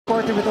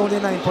quarter with only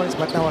 9 points,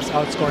 but now was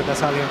outscored the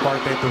Salian quarter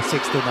to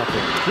 6-0.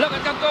 Look at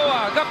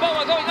Gamboa.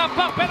 Gamboa going up,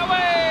 back and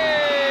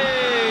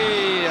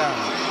away.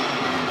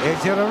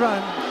 8-0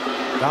 run.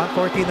 Down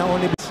 14 na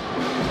only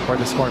for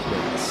the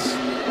Scorpions.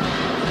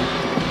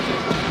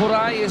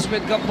 Puray is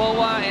with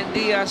Gamboa and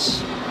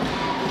Diaz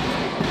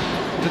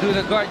to do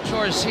the guard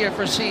chores here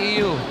for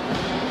CEU.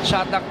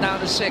 Shot knocked down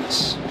to 6.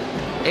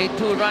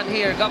 8-2 run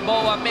here.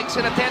 Gamboa makes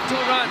it a 10-2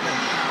 run.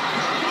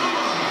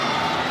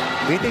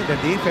 Beating the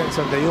defense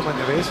of the human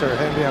eraser,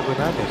 Henry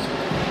Agunade.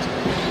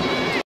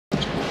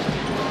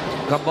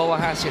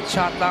 Gamboa has it.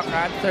 Shot clock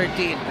at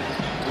 13.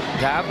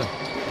 Gab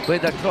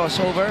with a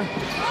crossover.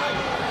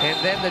 And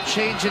then the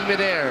change in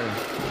midair.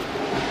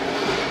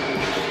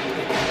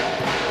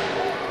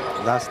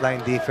 Last line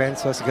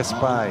defense was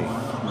Gaspay.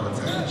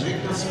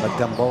 But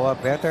Gamboa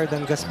better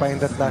than Gaspay in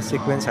that last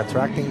sequence,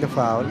 attracting the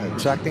foul.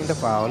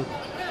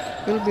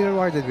 Will be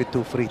rewarded with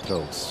 2 free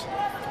throws.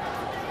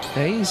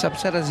 He's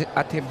upset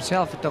at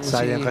himself. Itong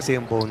sayang kasi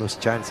yung bonus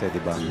chance,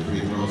 di ba?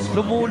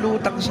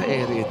 Lumulutang sa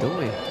area ito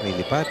eh. May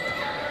lipat.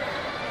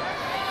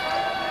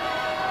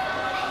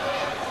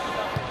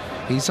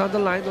 He's on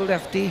the line, the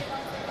lefty.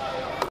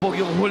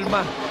 Yung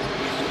hulma.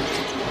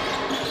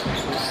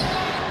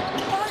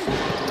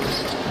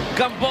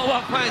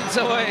 Gamboa finds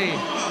a way.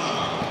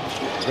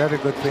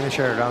 Very good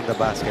finisher around the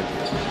basket.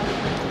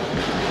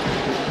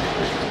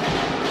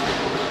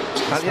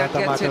 It's not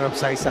a matter of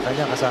size sa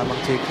kanya, kasamang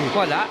Chiki.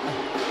 Wala.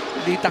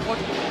 Di takot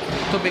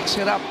to mix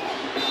it up.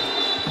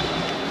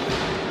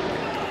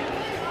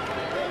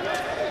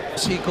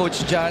 Si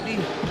Coach Johnny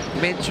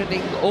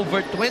mentioning over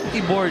 20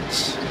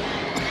 boards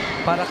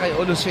para kay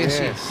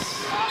Olusesi.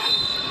 Yes.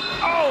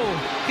 Oh,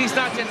 he's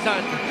not yet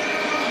done.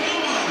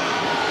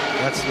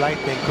 That's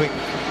lightning quick.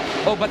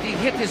 Oh, but he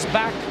hit his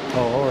back.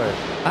 Oo.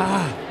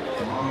 Ah.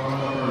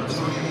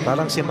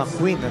 Parang si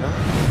McQueen, ano?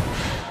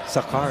 Sa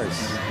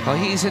Cars. Oh,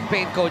 he is in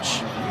pain, Coach.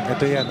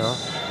 Ito yan, no?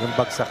 Yung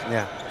bagsak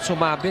niya.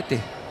 Sumabit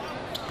eh.